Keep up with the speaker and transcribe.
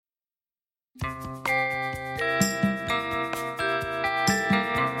Hi,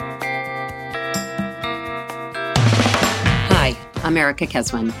 I'm Erica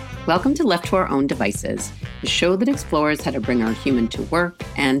Keswin. Welcome to Left to Our Own Devices, the show that explores how to bring our human to work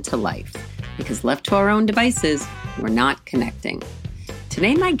and to life. Because left to our own devices, we're not connecting.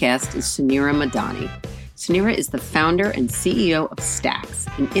 Today, my guest is Suneera Madhani. Suneera is the founder and CEO of Stax,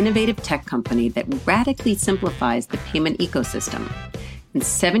 an innovative tech company that radically simplifies the payment ecosystem. In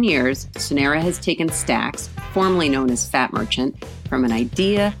 7 years, Suneera has taken Stax, formerly known as Fat Merchant, from an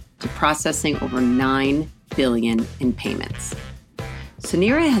idea to processing over $9 billion in payments.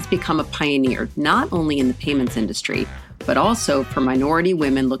 Suneera has become a pioneer not only in the payments industry, but also for minority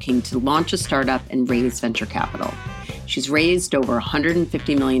women looking to launch a startup and raise venture capital. She's raised over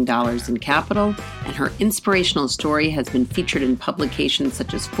 $150 million in capital, and her inspirational story has been featured in publications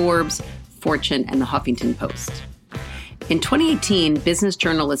such as Forbes, Fortune, and the Huffington Post. In 2018, Business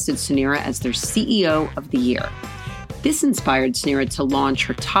Journal listed Suneera as their CEO of the Year. This inspired Suneera to launch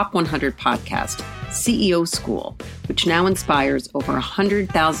her Top 100 podcast, CEO School, which now inspires over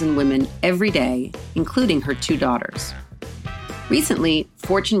 100,000 women every day, including her 2 daughters. Recently,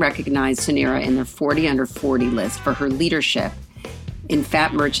 Fortune recognized Suneera in their 40 under 40 list for her leadership in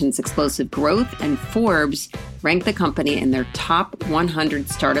Fat Merchant's explosive growth, and Forbes ranked the company in their top 100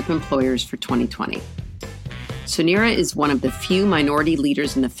 startup employers for 2020. Suneera is one of the few minority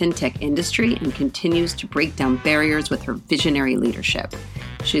leaders in the fintech industry and continues to break down barriers with her visionary leadership.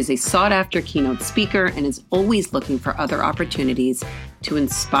 She is a sought-after keynote speaker and is always looking for other opportunities to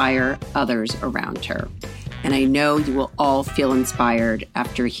inspire others around her. And I know you will all feel inspired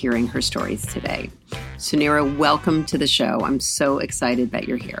after hearing her stories today. Suneera, welcome to the show. I'm so excited that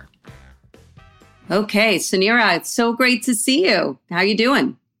you're here. Okay, Suneera, it's so great to see you. How you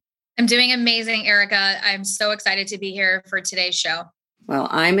doing? I'm doing amazing, Erica. I'm so excited to be here for today's show. Well,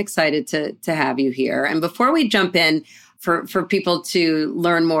 I'm excited to have you here. And before we jump in, for people to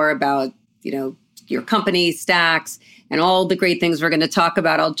learn more about, your company, Stax, and all the great things we're going to talk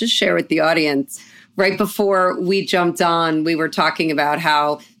about, I'll just share with the audience. Right before we jumped on, we were talking about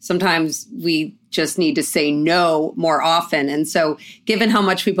how sometimes we just need to say no more often. And so given how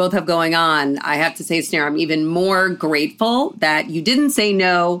much we both have going on, I have to say, Suneera, I'm even more grateful that you didn't say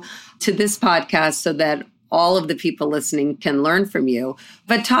no to this podcast so that all of the people listening can learn from you.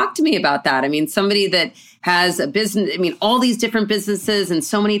 But talk to me about that. I mean, somebody that has a business, all these different businesses and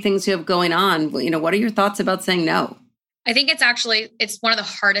so many things you have going on, what are your thoughts about saying no? I think it's one of the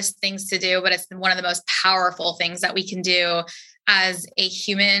hardest things to do, but it's one of the most powerful things that we can do as a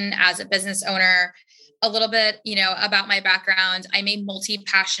human, as a business owner. A little bit, about my background. I'm a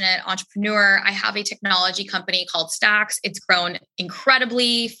multi-passionate entrepreneur. I have a technology company called Stax. It's grown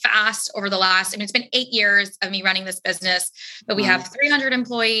incredibly fast over the last, it's been 8 years of me running this business, but we have 300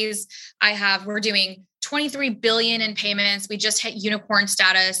 employees. We're doing 23 billion in payments. We just hit unicorn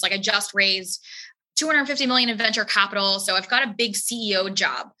status. I just raised $250 million in venture capital. So I've got a big CEO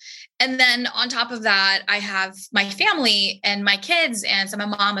job. And then on top of that, I have my family and my kids. And so I'm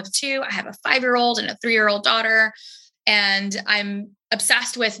a mom of 2. I have a 5-year-old and a 3-year-old daughter. And I'm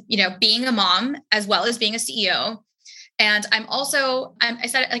obsessed with, being a mom as well as being a CEO. And I'm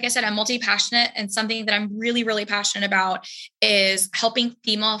multi-passionate, and something that I'm really, really passionate about is helping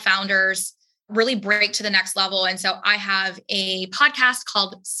female founders really break to the next level. And so I have a podcast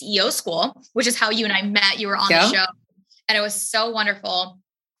called CEO School, which is how you and I met. You were on the show, and it was so wonderful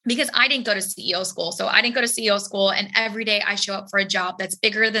because I didn't go to CEO school. So I didn't go to CEO school, and every day I show up for a job that's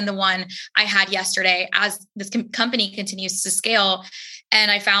bigger than the one I had yesterday as this company continues to scale. And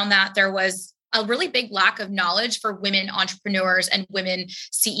I found that there was a really big lack of knowledge for women entrepreneurs and women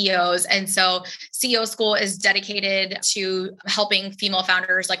CEOs. And so CEO School is dedicated to helping female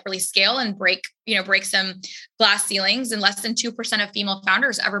founders really scale and break some glass ceilings. And less than 2% of female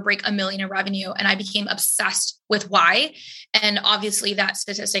founders ever break $1 million in revenue. And I became obsessed with why. And obviously that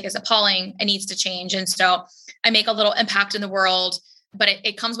statistic is appalling and needs to change. And so I make a little impact in the world, but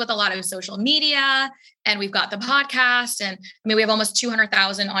it comes with a lot of social media, and we've got the podcast, and we have almost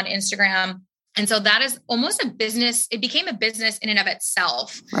 200,000 on Instagram. And so that is almost a business. It became a business in and of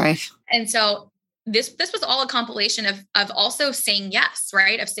itself. Right. And so this was all a compilation of also saying yes,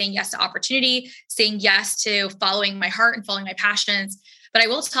 right? Of saying yes to opportunity, saying yes to following my heart and following my passions. But I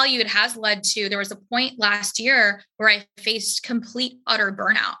will tell you, it has led to, there was a point last year where I faced complete, utter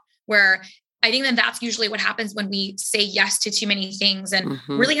burnout, where I think that's usually what happens when we say yes to too many things, and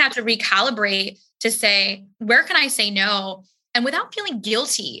really have to recalibrate to say, where can I say no? and without feeling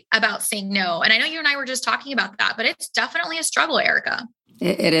guilty about saying no. And I know you and I were just talking about that, but it's definitely a struggle, Erica.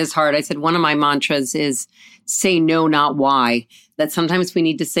 It is hard. I said one of my mantras is say no, not why. That sometimes we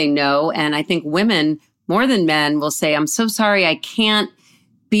need to say no. And I think women, more than men, will say, I'm so sorry, I can't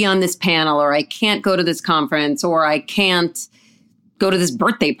be on this panel, or I can't go to this conference, or I can't go to this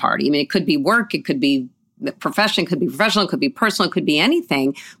birthday party. I mean, it could be work, it could be profession, it could be professional, it could be personal, it could be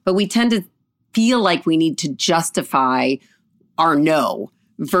anything. But we tend to feel like we need to justify our no.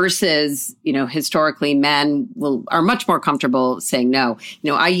 Versus, historically men are much more comfortable saying no.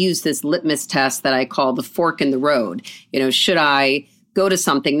 I use this litmus test that I call the fork in the road. Should I go to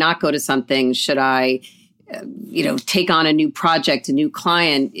something, not go to something? Should I, take on a new project, a new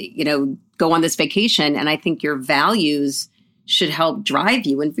client, go on this vacation? And I think your values should help drive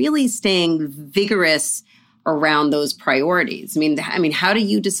you and really staying vigorous around those priorities. I mean, how do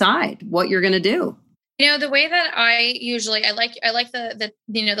you decide what you're going to do? The way that I like the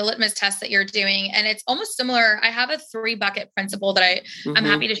litmus test that you're doing, and it's almost similar. I have a 3-bucket principle that I'm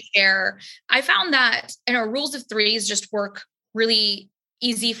happy to share. I found that, rules of threes just work really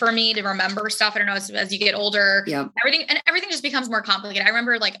easy for me to remember stuff. I don't know, as you get older, everything just becomes more complicated. I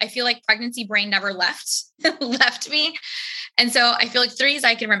remember I feel like pregnancy brain never left me. And so I feel like threes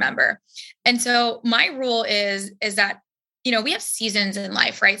I can remember. And so my rule is that we have seasons in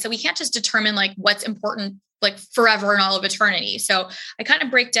life, right? So we can't just determine what's important, forever and all of eternity. So I kind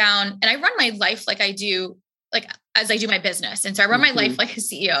of break down and I run my life as I do my business. And so I run my life like a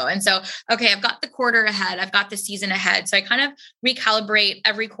CEO. And so, okay, I've got the quarter ahead. I've got the season ahead. So I kind of recalibrate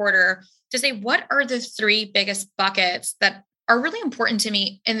every quarter to say, what are the 3 biggest buckets that are really important to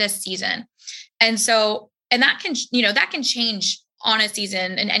me in this season? And so, and that can change on a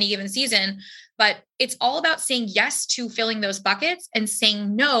season, in any given season. But it's all about saying yes to filling those buckets and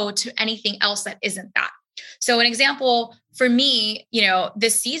saying no to anything else that isn't that. So an example for me,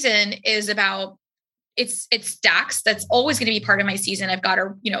 this season is about, it's stacks. That's always going to be part of my season. I've got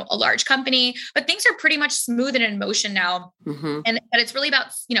a large company, but things are pretty much smooth and in motion now. But it's really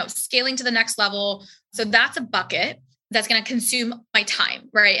about, scaling to the next level. So that's a bucket that's going to consume my time.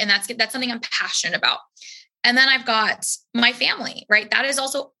 Right. And that's something I'm passionate about. And then I've got my family, right? That is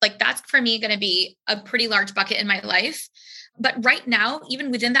also that's for me going to be a pretty large bucket in my life. But right now,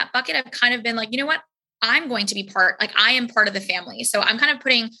 even within that bucket, I've kind of been you know what? I'm going to be I am part of the family. So I'm kind of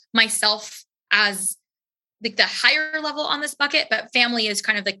putting myself as the higher level on this bucket, but family is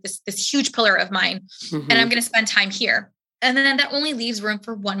kind of this huge pillar of mine. And I'm going to spend time here. And then that only leaves room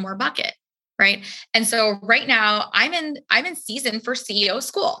for one more bucket. Right. And so right now I'm in season for CEO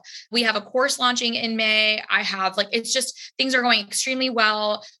school. We have a course launching in May. I have it's just, things are going extremely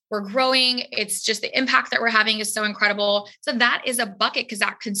well. We're growing. It's just the impact that we're having is so incredible. So that is a bucket because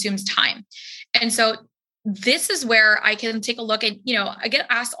that consumes time. And so this is where I can take a look at, I get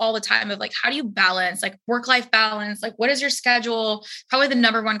asked all the time of how do you balance work-life balance? What is your schedule? Probably the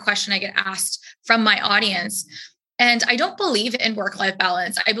number one question I get asked from my audience. And I don't believe in work-life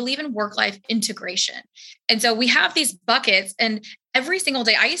balance. I believe in work-life integration. And so we have these buckets, and every single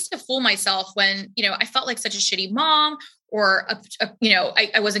day I used to fool myself when, I felt like such a shitty mom, or,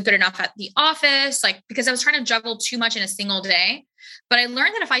 I wasn't good enough at the office, because I was trying to juggle too much in a single day. But I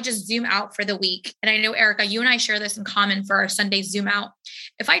learned that if I just zoom out for the week, and I know, Erica, you and I share this in common for our Sunday Zoom out.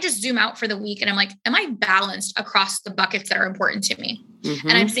 If I just zoom out for the week and I'm am I balanced across the buckets that are important to me?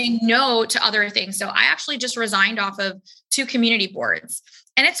 And I'm saying no to other things. So I actually just resigned off of 2 community boards.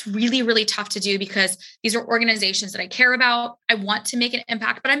 And it's really, really tough to do because these are organizations that I care about. I want to make an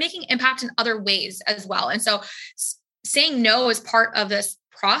impact, but I'm making impact in other ways as well. And so saying no is part of this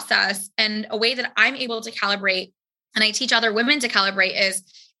process, and a way that I'm able to calibrate, and I teach other women to calibrate, is,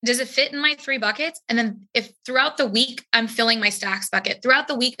 does it fit in my 3 buckets? And then if throughout the week I'm filling my stacks bucket, throughout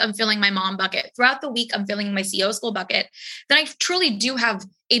the week I'm filling my mom bucket, throughout the week I'm filling my CEO school bucket, then I truly do have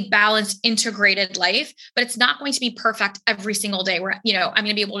a balanced, integrated life. But it's not going to be perfect every single day where, I'm going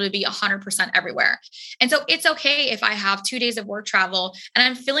to be able to be 100% everywhere. And so it's okay if I have 2 days of work travel and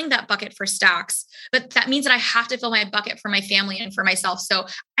I'm filling that bucket for stacks, but that means that I have to fill my bucket for my family and for myself. So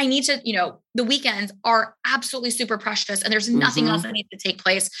I need to, the weekends are absolutely super precious, and there's nothing else that needs to take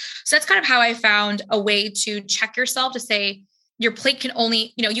place. So that's kind of how I found a way to check yourself, to say, your plate can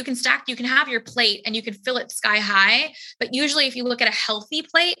only, you can stack, you can have your plate and you can fill it sky high. But usually if you look at a healthy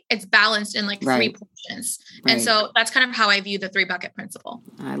plate, it's balanced in 3 portions. Right. And so that's kind of how I view the 3 bucket principle.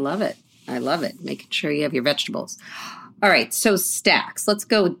 I love it. Making sure you have your vegetables. All right. So stacks, let's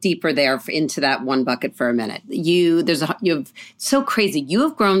go deeper there into that 1 bucket for a minute. So crazy. You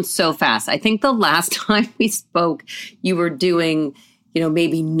have grown so fast. I think the last time we spoke, you were doing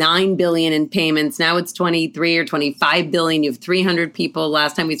maybe 9 billion in payments. Now it's 23 or 25 billion. You have 300 people.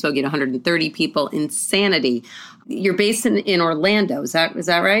 Last time we spoke, you had 130 people. Insanity. You're based in Orlando. Is that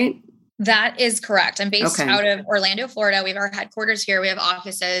right? That is correct. I'm based out of Orlando, Florida. We have our headquarters here. We have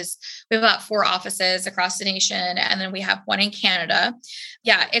offices. We have about 4 offices across the nation. And then we have one in Canada.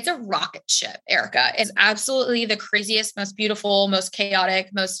 Yeah, it's a rocket ship, Erica. It's absolutely the craziest, most beautiful, most chaotic,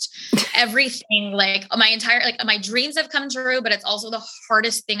 most everything. Like my dreams have come true, but it's also the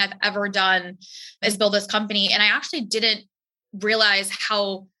hardest thing I've ever done is build this company. And I actually didn't realize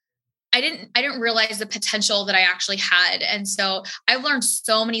I didn't realize the potential that I actually had. And so I've learned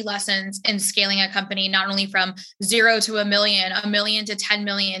so many lessons in scaling a company, not only from 0 to a million to 10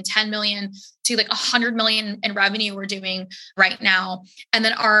 million, 10 million to like 100 million in revenue we're doing right now. And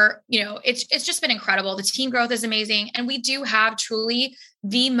then it's just been incredible. The team growth is amazing. And we do have truly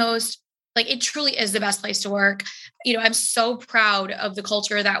the most, it truly is the best place to work. I'm so proud of the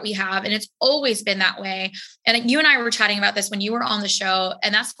culture that we have, and it's always been that way. And you and I were chatting about this when you were on the show.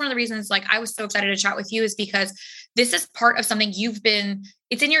 And that's one of the reasons, I was so excited to chat with you, is because this is part of something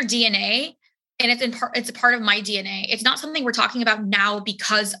it's in your DNA, and it's a part of my DNA. It's not something we're talking about now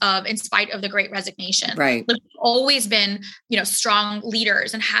in spite of the Great Resignation. Right. We've always been, strong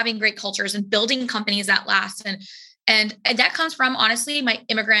leaders and having great cultures and building companies that last. And that comes from, honestly, my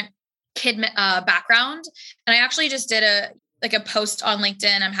immigrant kid background. And I actually just did a post on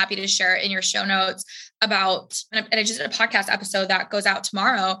LinkedIn. I'm happy to share it in your show notes and I just did a podcast episode that goes out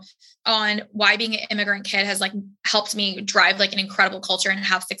tomorrow on why being an immigrant kid has helped me drive an incredible culture and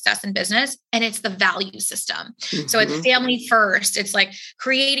have success in business. And it's the value system. Mm-hmm. So it's family first. It's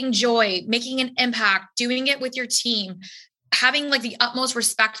creating joy, making an impact, doing it with your team, having the utmost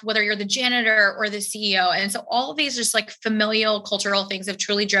respect, whether you're the janitor or the CEO. And so all of these just familial cultural things have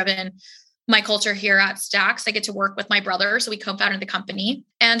truly driven my culture here at Stax. I get to work with my brother. So we co-founded the company.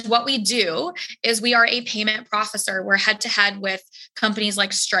 And what we do is we are a payment processor. We're head to head with companies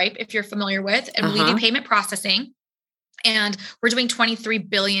like Stripe, if you're familiar with, and we do payment processing. And we're doing 23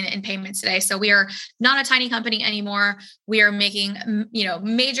 billion in payments today. So we are not a tiny company anymore. We are making,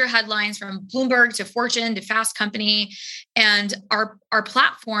 major headlines from Bloomberg to Fortune to Fast Company. And our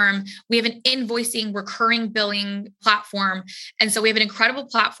platform, we have an invoicing recurring billing platform. And so we have an incredible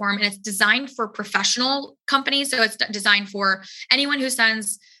platform, and it's designed for professional companies. So it's designed for anyone who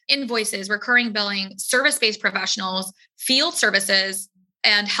sends invoices, recurring billing, service-based professionals, field services,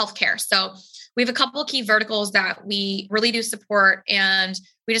 and healthcare. So we have a couple of key verticals that we really do support, and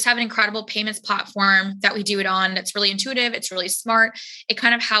we just have an incredible payments platform that we do it on. It's really intuitive. It's really smart. It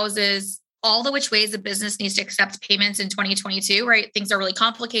kind of houses all the which ways a business needs to accept payments in 2022, right? Things are really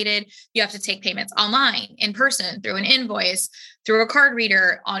complicated. You have to take payments online, in person, through an invoice, through a card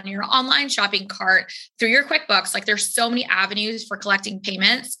reader, on your online shopping cart, through your QuickBooks. There's so many avenues for collecting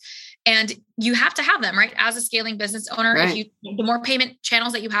payments. And you have to have them, right? As a scaling business owner, right. The more payment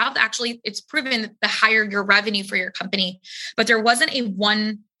channels that you have, actually, it's proven that the higher your revenue for your company. But there wasn't a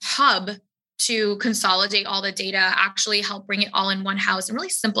one hub to consolidate all the data, actually help bring it all in one house and really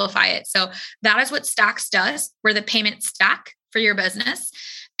simplify it. So that is what Stax does. We're the payment stack for your business.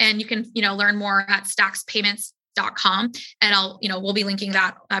 And you can, learn more at staxpayments.com. And we'll be linking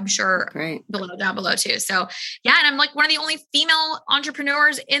that, I'm sure, down below too. So yeah. And I'm one of the only female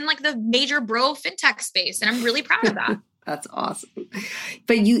entrepreneurs in the major bro fintech space. And I'm really proud of that. That's awesome.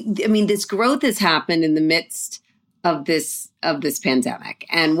 But this growth has happened in the midst of this pandemic.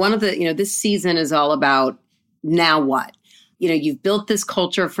 And one of the, this season is all about now what? You've built this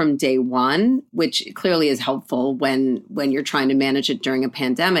culture from day one, which clearly is helpful when you're trying to manage it during a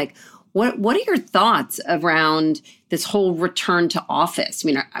pandemic. What are your thoughts around this whole return to office?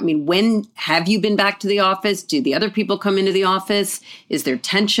 When have you been back to the office? Do the other people come into the office? Is there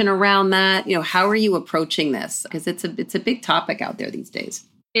tension around that? How are you approaching this? Because it's a big topic out there these days.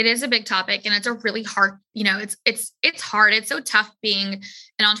 It is a big topic, and it's a really hard, it's hard. It's so tough being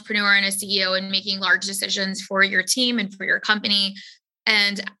an entrepreneur and a CEO and making large decisions for your team and for your company.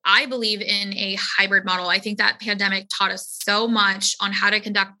 And I believe in a hybrid model. I think that pandemic taught us so much on how to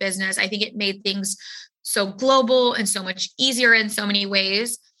conduct business. I think it made things so global and so much easier in so many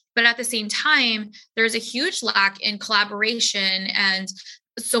ways. But at the same time, there's a huge lack in collaboration and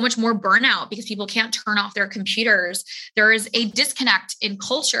so much more burnout because people can't turn off their computers. There is a disconnect in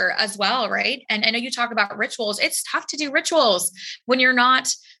culture as well, right? And I know you talk about rituals. It's tough to do rituals when you're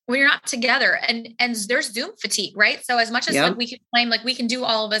not together, and there's Zoom fatigue, right? So as much as we can claim we can do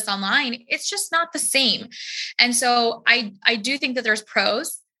all of this online, it's just not the same. And so I do think that there's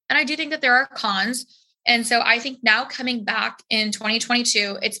pros, and I do think that there are cons. And so I think now coming back in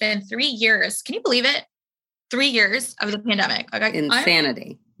 2022, it's been 3 years. Can you believe it? 3 years of the pandemic. Like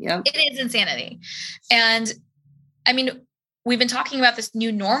insanity. Yep. It is insanity. And I mean, we've been talking about this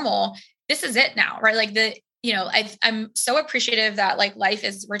new normal. This is it now, right? Like I'm so appreciative that like life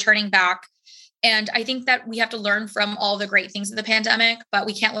is returning back. And I think that we have to learn from all the great things of the pandemic, but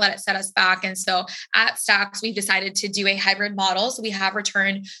we can't let it set us back. And so at Stax, we've decided to do a hybrid model. So we have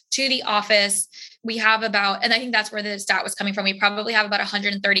returned to the office. We have and I think that's where the stat was coming from. We probably have about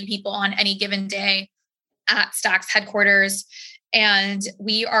 130 people on any given day at Stax headquarters. And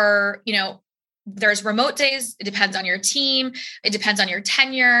we are, there's remote days. It depends on your team. It depends on your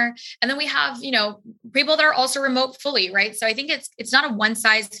tenure. And then we have, people that are also remote fully, right? So I think it's not a one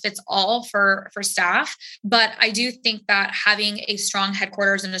size fits all for staff, but I do think that having a strong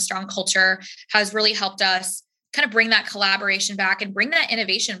headquarters and a strong culture has really helped us kind of bring that collaboration back and bring that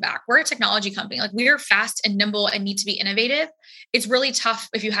innovation back. We're a technology company. Like we are fast and nimble and need to be innovative. It's really tough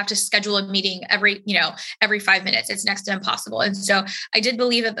if you have to schedule a meeting every 5 minutes. It's next to impossible. And so I did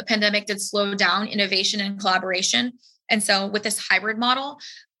believe that the pandemic did slow down innovation and collaboration. And so with this hybrid model,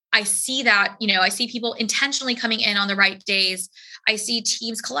 I see that, I see people intentionally coming in on the right days. I see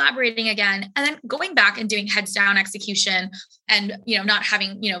teams collaborating again, and then going back and doing heads down execution and, not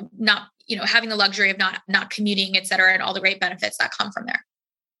having, having the luxury of not commuting, et cetera, and all the great benefits that come from there.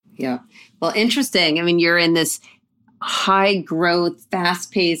 Yeah. Well, interesting. I mean, you're in this high growth,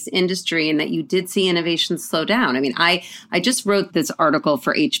 fast paced industry, and that you did see innovation slow down. I mean, I just wrote this article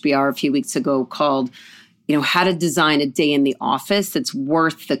for HBR a few weeks ago called, how to design a day in the office that's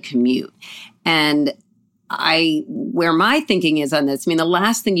worth the commute. And where my thinking is on this, I mean, the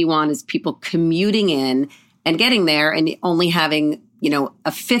last thing you want is people commuting in and getting there and only having,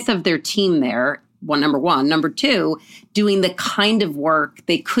 a fifth of their team there, number one. Number two, doing the kind of work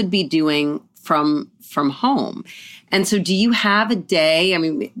they could be doing from home. And so do you have a day, I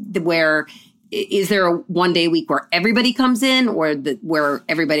mean, is there a 1 day a week where everybody comes in or where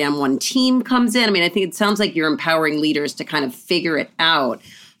everybody on one team comes in? I mean, I think it sounds like you're empowering leaders to kind of figure it out.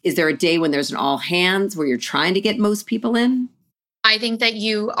 Is there a day when there's an all hands where you're trying to get most people in? I think that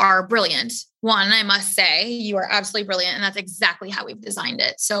you are brilliant. One, I must say, you are absolutely brilliant. And that's exactly how we've designed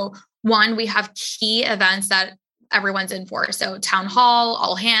it. So one, we have key events that everyone's in for. So town hall,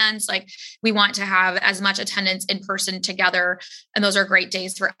 all hands, like we want to have as much attendance in person together. And those are great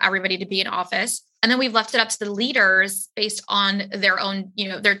days for everybody to be in office. And then we've left it up to the leaders based on their own,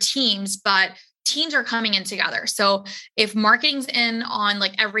 their teams, but teams are coming in together. So if marketing's in on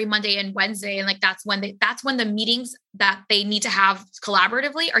like every Monday and Wednesday, and like that's when the meetings that they need to have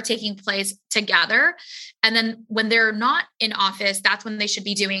collaboratively are taking place together. And then when they're not in office, that's when they should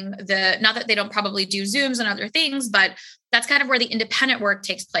be doing not that they don't probably do Zooms and other things, but that's kind of where the independent work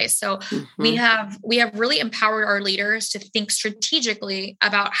takes place. So we have really empowered our leaders to think strategically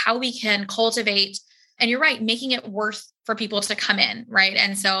about how we can cultivate. And you're right, making it worth for people to come in, right?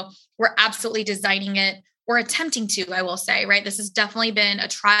 And so we're absolutely designing it, or attempting to, I will say, right? This has definitely been a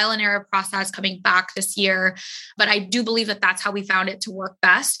trial and error process coming back this year. But I do believe that that's how we found it to work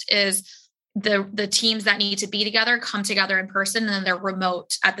best, is the teams that need to be together come together in person, and then they're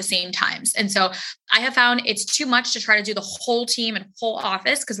remote at the same times. And so I have found it's too much to try to do the whole team and whole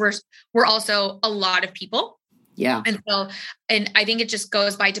office, because we're also a lot of people. Yeah. And I think it just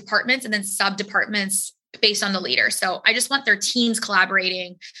goes by departments and then sub-departments based on the leader. So I just want their teams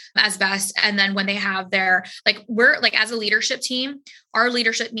collaborating as best. And then when they have we're as a leadership team, our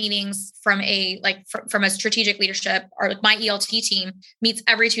leadership meetings from a strategic leadership, or my ELT team meets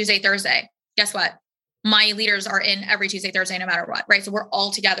every Tuesday, Thursday. Guess what? My leaders are in every Tuesday, Thursday, no matter what, right? So we're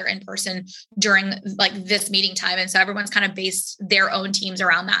all together in person during this meeting time. And so everyone's kind of based their own teams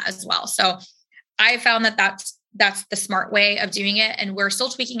around that as well. So I found that that's the smart way of doing it. And we're still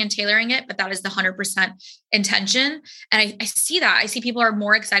tweaking and tailoring it, but that is the 100% intention. And I see that. I see people are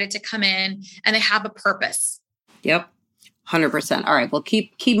more excited to come in and they have a purpose. Yep. 100%. All right. Well,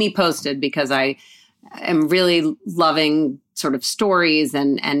 keep me posted, because I am really loving sort of stories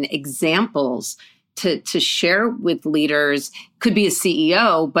and examples to share with leaders. Could be a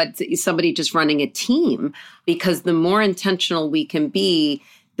CEO, but somebody just running a team, because the more intentional we can be,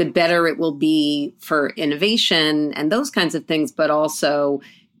 the better it will be for innovation and those kinds of things. But also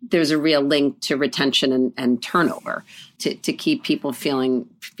there's a real link to retention and turnover to keep people feeling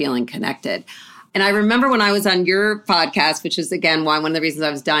connected. And I remember when I was on your podcast, which is, again, one of the reasons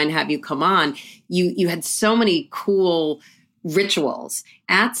I was dying to have you come on, you had so many cool rituals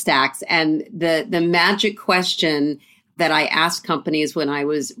at Stax. And the magic question that I asked companies when I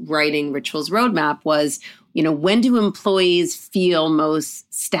was writing Rituals Roadmap was, when do employees feel most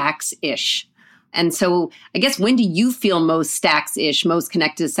Stax-ish? And so I guess, when do you feel most Stax-ish, most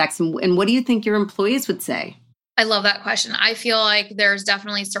connected to Stax? And what do you think your employees would say? I love that question. I feel like there's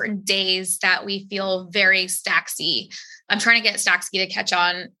definitely certain days that we feel very Stacksy. I'm trying to get Stacksy to catch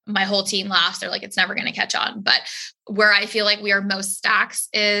on. My whole team laughs. They're like, it's never going to catch on. But where I feel like we are most stacks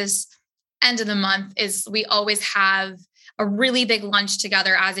is end of the month is we always have a really big lunch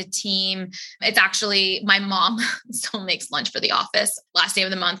together as a team. It's actually my mom still makes lunch for the office last day of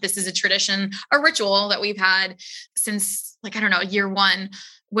the month. This is a tradition, a ritual that we've had since like, I don't know, year one.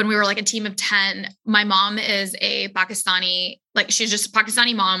 When we were like a team of 10, my mom is a Pakistani, like she's just a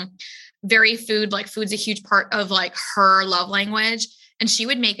Pakistani mom, very food, like food's a huge part of like her love language. And she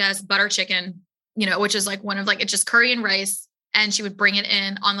would make us butter chicken, which is like one of like, it's just curry and rice. And she would bring it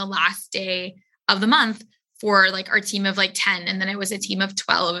in on the last day of the month for like our team of like 10. And then it was a team of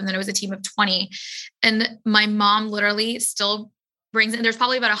 12. And then it was a team of 20. And my mom literally still brings in, there's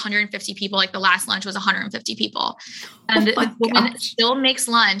probably about 150 people. Like the last lunch was 150 people. And the woman still makes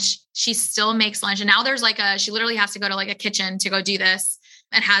lunch. She still makes lunch. And now there's like she literally has to go to like a kitchen to go do this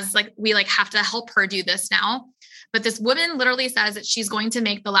and has like, we like have to help her do this now. But this woman literally says that she's going to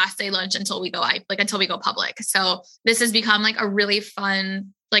make the last day lunch until we go public. So this has become like a really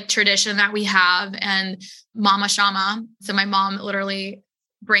fun like tradition that we have. And Mama Shama. So my mom literally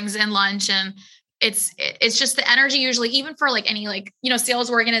brings in lunch, and it's just the energy usually, even for like any like, sales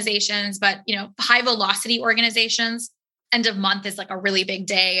organizations, but, high velocity organizations, end of month is like a really big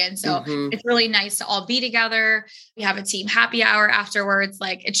day. And so it's really nice to all be together. We have a team happy hour afterwards.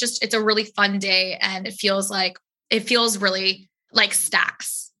 Like, it's a really fun day. And it feels really like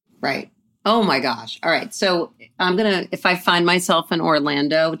stacks. Right. Oh my gosh. All right. So if I find myself in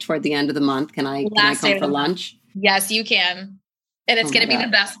Orlando toward the end of the month, can I come for lunch? Yes, you can. And it's going to be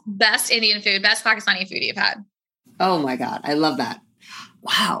the best Indian food, best Pakistani food you've had. Oh my God. I love that.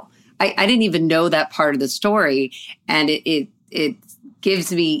 Wow. I didn't even know that part of the story. And it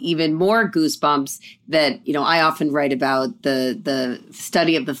gives me even more goosebumps that, I often write about the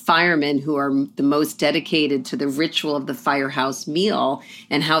study of the firemen who are the most dedicated to the ritual of the firehouse meal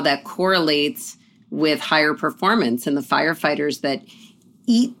and how that correlates with higher performance. And the firefighters that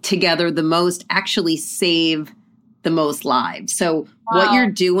eat together the most actually save the most lives. So what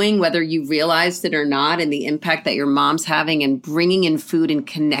you're doing, whether you realized it or not, and the impact that your mom's having and bringing in food and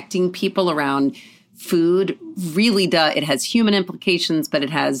connecting people around food really does. It has human implications, but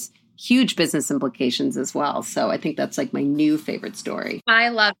it has huge business implications as well. So I think that's like my new favorite story. I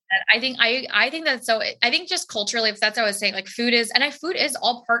love that. I think that's so, I think just culturally, that's what I was saying, like food is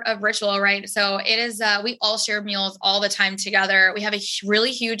all part of ritual, right? So it is, we all share meals all the time together. We have a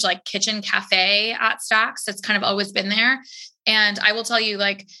really huge like kitchen cafe at Stacks. That's kind of always been there. And I will tell you,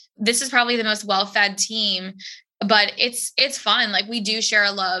 like, this is probably the most well-fed team, but it's fun. Like, we do share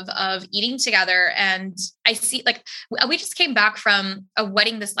a love of eating together. And I see, like, we just came back from a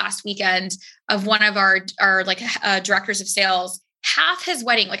wedding this last weekend of one of our directors of sales. Half his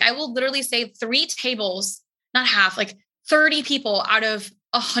wedding, like, I will literally say 3 tables, not half, like 30 people out of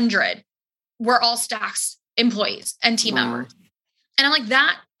 100 were all Stacks employees and team members. And I'm like,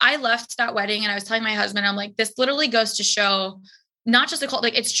 that, I left that wedding and I was telling my husband, I'm like, this literally goes to show not just a cult,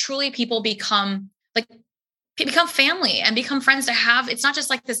 like, it's truly people become family and become friends to have. It's not just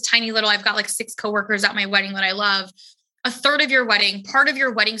like this tiny little, I've got like 6 coworkers at my wedding that I love. A third of your wedding, part of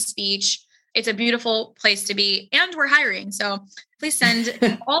your wedding speech. It's a beautiful place to be. And we're hiring. So please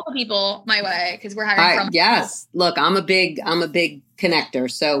send all the people my way because we're hiring from. Yes. Look, I'm a big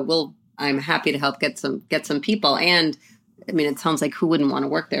connector. So I'm happy to help get some people. And I mean, it sounds like who wouldn't want to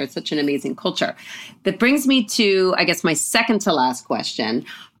work there? It's such an amazing culture. That brings me to, I guess, my second to last question,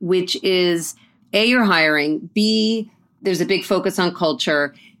 which is, A, you're hiring. B, there's a big focus on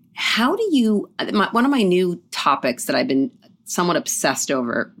culture. How do you, one of my new topics that I've been somewhat obsessed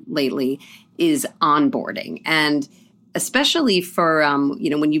over lately is onboarding. And especially for,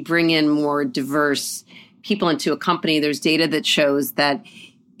 when you bring in more diverse people into a company, there's data that shows that,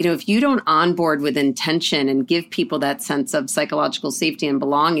 if you don't onboard with intention and give people that sense of psychological safety and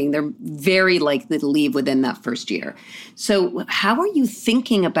belonging, they're very likely to leave within that first year. So how are you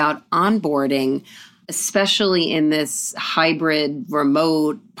thinking about onboarding, especially in this hybrid,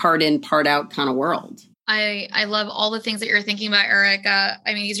 remote, part in, part out kind of world? I love all the things that you're thinking about, Erica.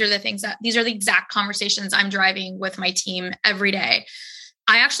 I mean, these are the exact conversations I'm driving with my team every day.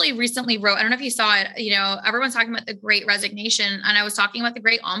 I actually recently wrote, I don't know if you saw it, everyone's talking about the great resignation, and I was talking about the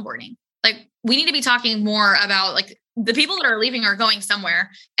great onboarding. Like, we need to be talking more about like the people that are leaving are going somewhere.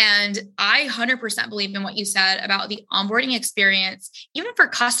 And I 100% believe in what you said about the onboarding experience, even for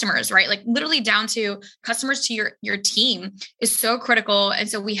customers, right? Like, literally down to customers to your team is so critical. And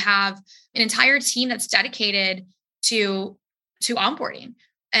so we have an entire team that's dedicated to onboarding.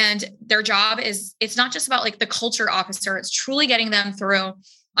 And their job is, it's not just about like the culture officer, it's truly getting them through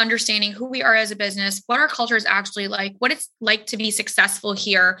understanding who we are as a business, what our culture is actually like, what it's like to be successful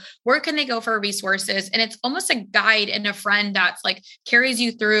here, where can they go for resources. And it's almost a guide and a friend that's like carries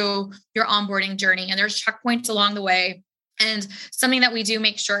you through your onboarding journey. And there's checkpoints along the way. And something that we do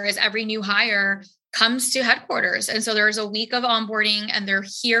make sure is every new hire comes to headquarters. And so there's a week of onboarding and they're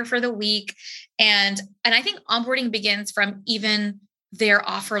here for the week. And I think onboarding begins from even their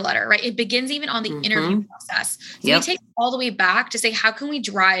offer letter, right? It begins even on the interview process. So we take all the way back to say, how can we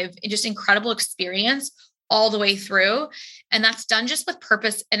drive a just incredible experience all the way through? And that's done just with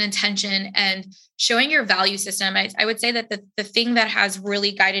purpose and intention and showing your value system. I would say that the thing that has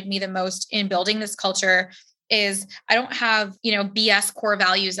really guided me the most in building this culture is I don't have, BS core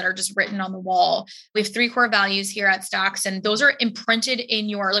values that are just written on the wall. We have 3 core values here at Stax, and those are imprinted in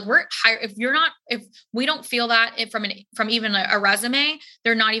your, like, we're higher. If we don't feel that from even a resume,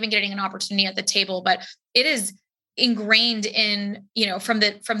 they're not even getting an opportunity at the table, but it is ingrained in, from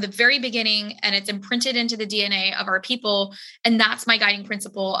the very beginning, and it's imprinted into the DNA of our people. And that's my guiding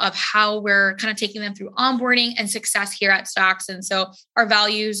principle of how we're kind of taking them through onboarding and success here at Stax. And so our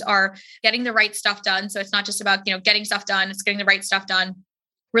values are getting the right stuff done. So it's not just about, getting stuff done, it's getting the right stuff done.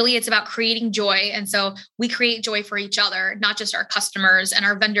 Really, it's about creating joy. And so we create joy for each other, not just our customers and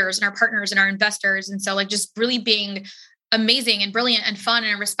our vendors and our partners and our investors. And so like just really being amazing and brilliant and fun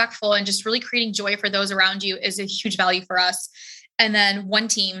and respectful and just really creating joy for those around you is a huge value for us. And then one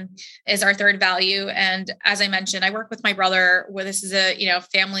team is our 3rd value. And as I mentioned, I work with my brother where this is a,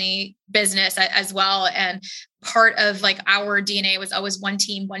 family business as well. And part of like our DNA was always one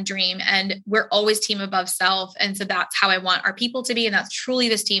team, one dream, and we're always team above self. And so that's how I want our people to be. And that's truly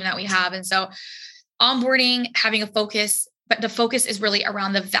this team that we have. And so onboarding, having a focus, but the focus is really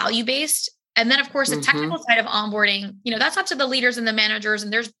around the value-based. And then, of course, the technical side of onboarding, that's up to the leaders and the managers,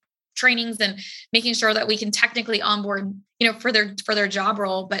 and there's trainings and making sure that we can technically onboard, for their job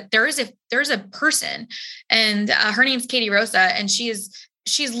role. But there's a person, and her name's Katie Rosa, and she's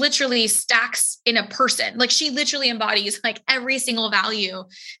literally Stax in a person. Like she literally embodies like every single value,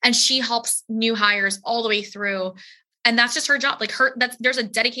 and she helps new hires all the way through. And that's just her job. Like there's a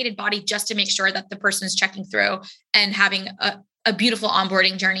dedicated body just to make sure that the person is checking through and having a beautiful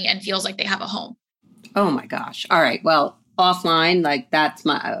onboarding journey and feels like they have a home. Oh my gosh. All right. Well, offline, like that's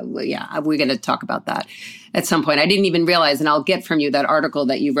we're going to talk about that at some point. I didn't even realize, and I'll get from you that article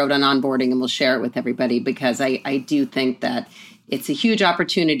that you wrote on onboarding and we'll share it with everybody, because I do think that it's a huge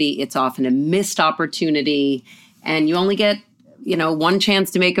opportunity. It's often a missed opportunity, and you only get, one chance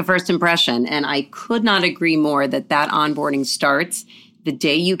to make a first impression. And I could not agree more that onboarding starts the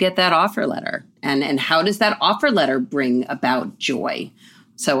day you get that offer letter. And how does that offer letter bring about joy?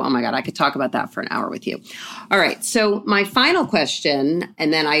 So, oh my God, I could talk about that for an hour with you. All right. So my final question,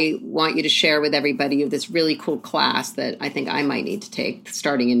 and then I want you to share with everybody of this really cool class that I think I might need to take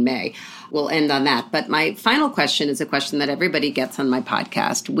starting in May. We'll end on that. But my final question is a question that everybody gets on my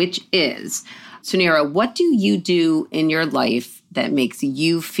podcast, which is, Suneera, what do you do in your life that makes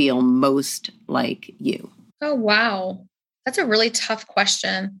you feel most like you? Oh, wow. That's a really tough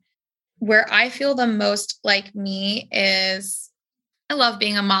question. Where I feel the most like me is I love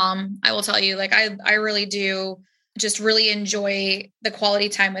being a mom. I will tell you, like, I really do just really enjoy the quality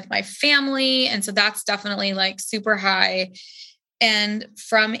time with my family. And so that's definitely like super high. And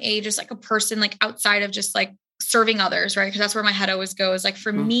from just like a person, like outside of just like serving others, right? Because that's where my head always goes. Like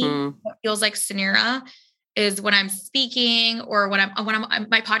for me, what feels like Suneera is when I'm speaking or when I'm on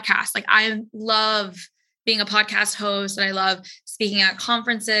my podcast. Like I love being a podcast host, and I love speaking at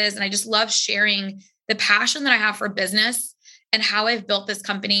conferences, and I just love sharing the passion that I have for business and how I've built this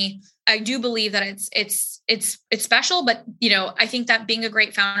company. I do believe that it's special, but I think that being a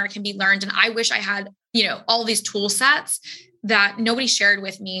great founder can be learned. And I wish I had, all these tool sets that nobody shared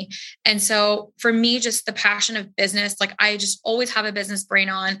with me. And so for me, just the passion of business, like I just always have a business brain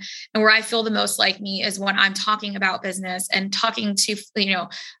on, and where I feel the most like me is when I'm talking about business and talking to,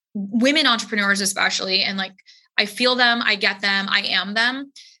 women entrepreneurs, especially. And like, I feel them, I get them, I am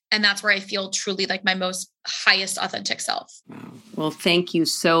them. And that's where I feel truly like my most highest authentic self. Wow. Well, thank you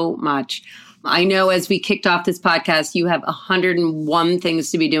so much. I know as we kicked off this podcast, you have 101 things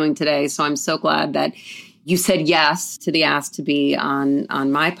to be doing today. So I'm so glad that you said yes to the ask to be on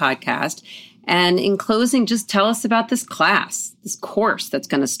my podcast. And in closing, just tell us about this class, this course that's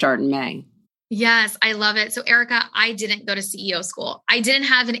going to start in May. Yes, I love it. So Erica, I didn't go to CEO school. I didn't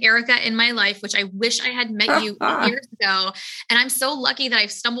have an Erica in my life, which I wish I had met you years ago. And I'm so lucky that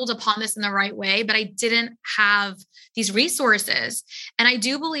I've stumbled upon this in the right way, but I didn't have these resources. And I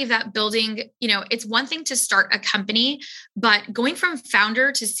do believe that building, it's one thing to start a company, but going from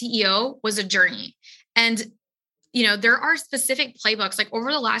founder to CEO was a journey. And, there are specific playbooks, like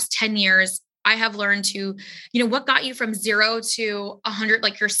over the last 10 years, I have learned to, what got you from 0 to 100,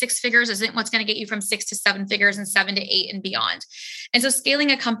 like your 6 figures isn't what's going to get you from 6 to 7 figures and 7 to 8 and beyond. And so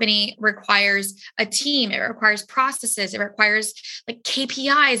scaling a company requires a team. It requires processes. It requires like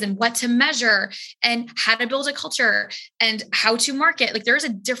KPIs and what to measure and how to build a culture and how to market. Like there's a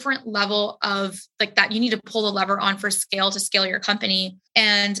different level of like that you need to pull the lever on for scale to scale your company.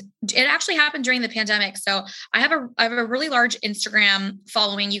 And it actually happened during the pandemic. So I have a really large Instagram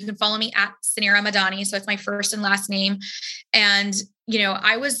following. You can follow me at Suneera Madani. So it's my first and last name. And,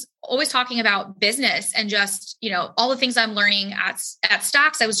 I was always talking about business and just, all the things I'm learning at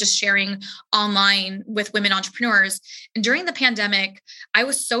Stax. I was just sharing online with women entrepreneurs. And during the pandemic, I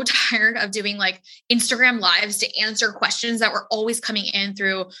was so tired of doing like Instagram lives to answer questions that were always coming in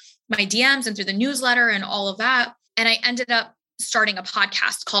through my DMs and through the newsletter and all of that. And I ended up starting a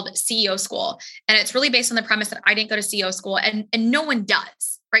podcast called CEO School. And it's really based on the premise that I didn't go to CEO school and no one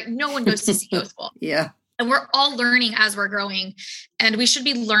does, right? No one goes to CEO school. Yeah. And we're all learning as we're growing. And we should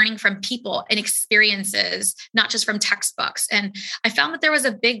be learning from people and experiences, not just from textbooks. And I found that there was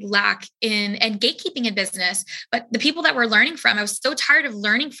a big lack in gatekeeping in business. But the people that we're learning from, I was so tired of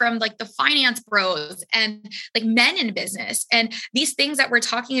learning from like the finance bros and like men in business. And these things that we're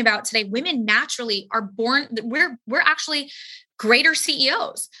talking about today, women naturally are born, we're actually greater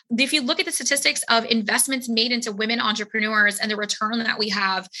CEOs. If you look at the statistics of investments made into women entrepreneurs and the return that we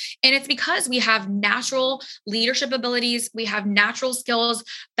have, and it's because we have natural leadership abilities, we have natural skills,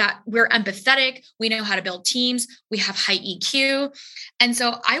 that we're empathetic, we know how to build teams, we have high EQ. And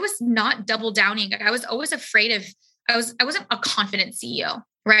so I was not double downing. Like I was always afraid of, I wasn't a confident CEO,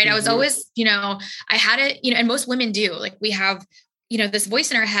 right? I was always, I had it, and most women do, like we have, this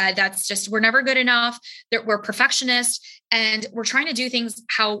voice in our head that's just, we're never good enough, that we're perfectionists and we're trying to do things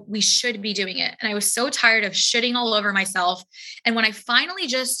how we should be doing it. And I was so tired of shitting all over myself. And when I finally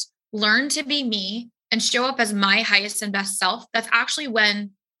just learned to be me and show up as my highest and best self, that's actually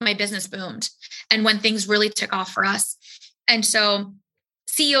when my business boomed and when things really took off for us. And so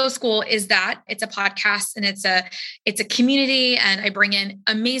CEO School is that. It's a podcast and it's a community, and I bring in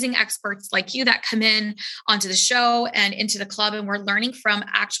amazing experts like you that come in onto the show and into the club, and we're learning from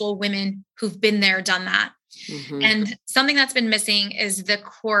actual women who've been there, done that. Mm-hmm. And something that's been missing is the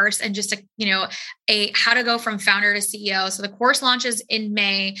course and just a how to go from founder to CEO. So the course launches in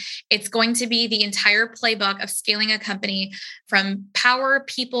May. It's going to be the entire playbook of scaling a company from power,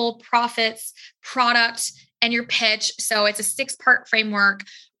 people, profits, product, and your pitch. So it's a 6-part framework,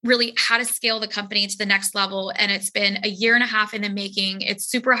 really how to scale the company to the next level. And it's been a 1.5 years in the making. It's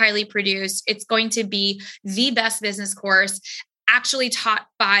super highly produced. It's going to be the best business course actually taught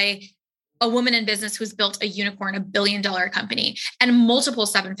by a woman in business who's built a unicorn, $1 billion company and multiple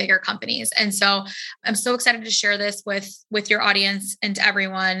 7-figure companies. And so I'm so excited to share this with your audience and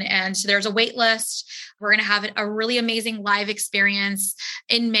everyone. And so there's a wait list. We're going to have a really amazing live experience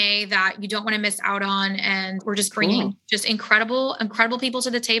in May that you don't want to miss out on. And we're just bringing just incredible people to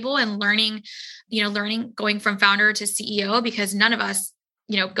the table and learning going from founder to CEO, because none of us,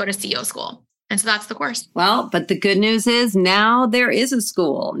 go to CEO school. And so that's the course. Well, but the good news is now there is a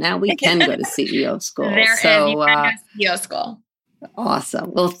school. Now we can go to CEO school. You can go to CEO school.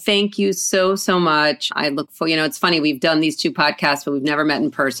 Awesome. Well, thank you so much. I look for, it's funny, we've done these 2 podcasts, but we've never met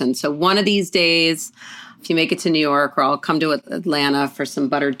in person. So one of these days, if you make it to New York, or I'll come to Atlanta for some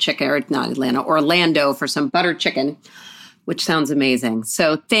buttered chicken, or not Atlanta, Orlando for some buttered chicken, which sounds amazing.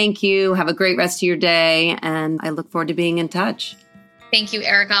 So thank you. Have a great rest of your day. And I look forward to being in touch. Thank you,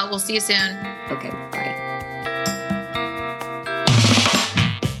 Erica. We'll see you soon. Okay, bye.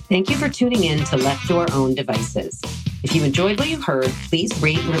 Thank you for tuning in to Left to Our Own Devices. If you enjoyed what you heard, please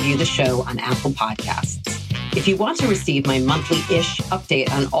rate and review the show on Apple Podcasts. If you want to receive my monthly-ish update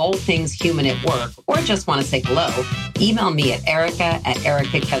on all things human at work, or just want to say hello, email me at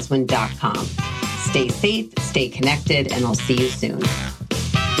erica@ericakeswin.com. Stay safe, stay connected, and I'll see you soon.